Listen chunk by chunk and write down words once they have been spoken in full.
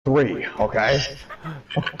Three, okay?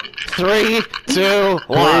 3, 2,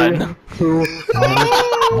 1. 2,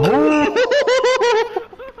 1.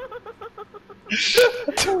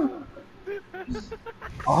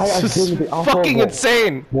 I am doing the alpha Fucking wolf.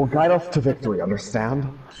 insane! Will guide us to victory,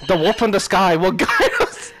 understand? The wolf in the sky will guide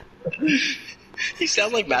us! You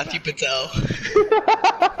sound like Matthew Patel.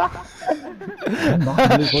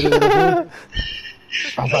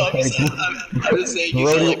 I'm just saying you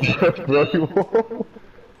sound like Matthew Patel. Brody Wolf.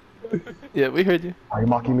 Yeah, we heard you. Are you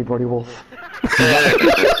mocking me, Brody Wolf?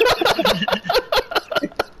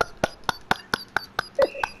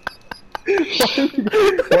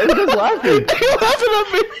 Why are you guys laughing? You're laughing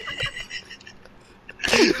at me!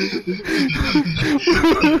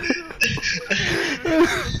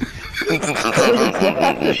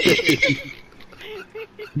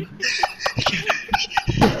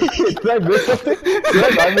 Did I miss something?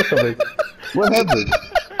 Did I miss something? What happened?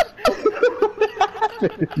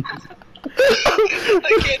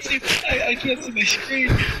 I can't see my screen.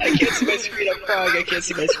 I can't see my screen. I'm crying. I can't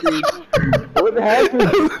see my screen. What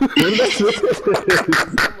happened? What did I miss?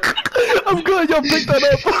 I'm glad y'all picked that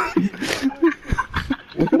up!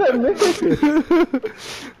 What did I miss?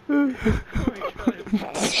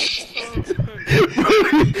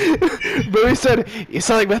 Barry said, "You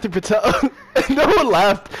sound like Matthew Patel." And no one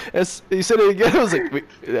laughed. As he said it again, I was like,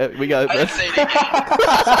 "We got it, I man." didn't say anything.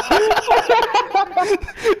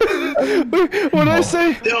 What did I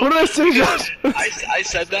say? No, What did I say, Josh? I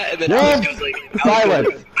said that, and then Wolf! Alex goes like, Silence!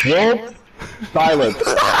 Wolf! Silence!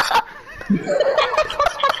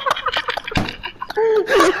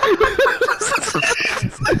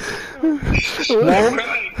 Wolf!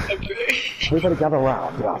 We better gather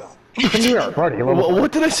around, yes. Come here, Brody.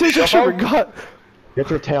 What did I say, Josh? I forgot. Get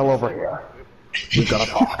your tail over here. We've got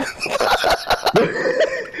to talk.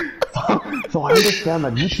 So I understand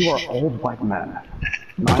that you two are old white men.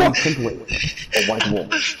 And I am simply a white wolf.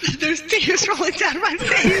 There's tears rolling down my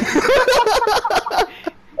face.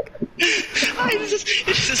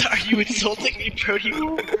 It's just, are you insulting me, Brody? They're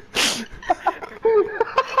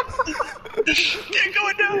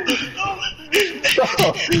going down.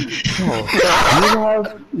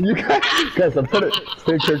 You guys, I'm trying to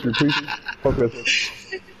stay character, please focus.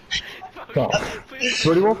 So,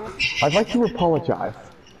 Brody Wolf, I'd like to apologize.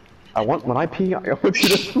 When I pee, I want you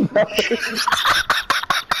to smell it.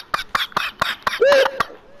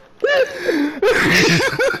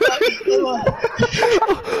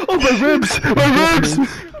 Oh, my ribs! My ribs!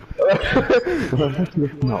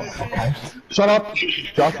 No, okay. Shut up!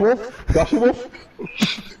 Josh Wolf? Josh Wolf?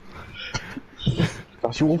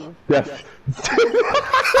 Josh Wolf? Yes.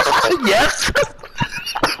 Yes!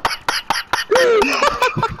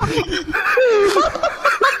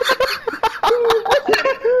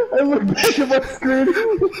 I look back at my screen,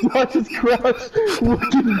 Josh's crouch,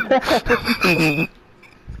 looking down.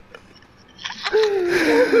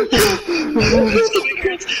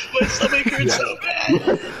 My stomach hurts so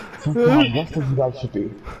bad. God, just as you guys should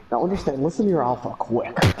be. Now understand, listen to your alpha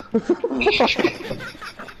quick. I'm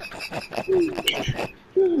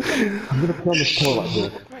gonna put on this toilet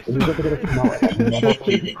here, and you're gonna smell it. I've never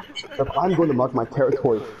peed. But I'm going to mark my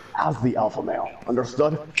territory as the alpha male.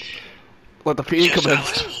 Understood? Let the pee come in.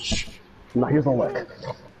 Now here's a lick.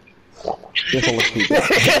 Here's a lick, people.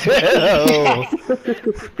 Oh,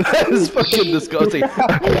 that is fucking disgusting.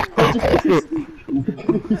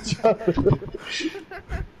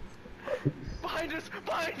 Behind us!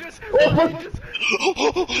 Behind us! Behind us!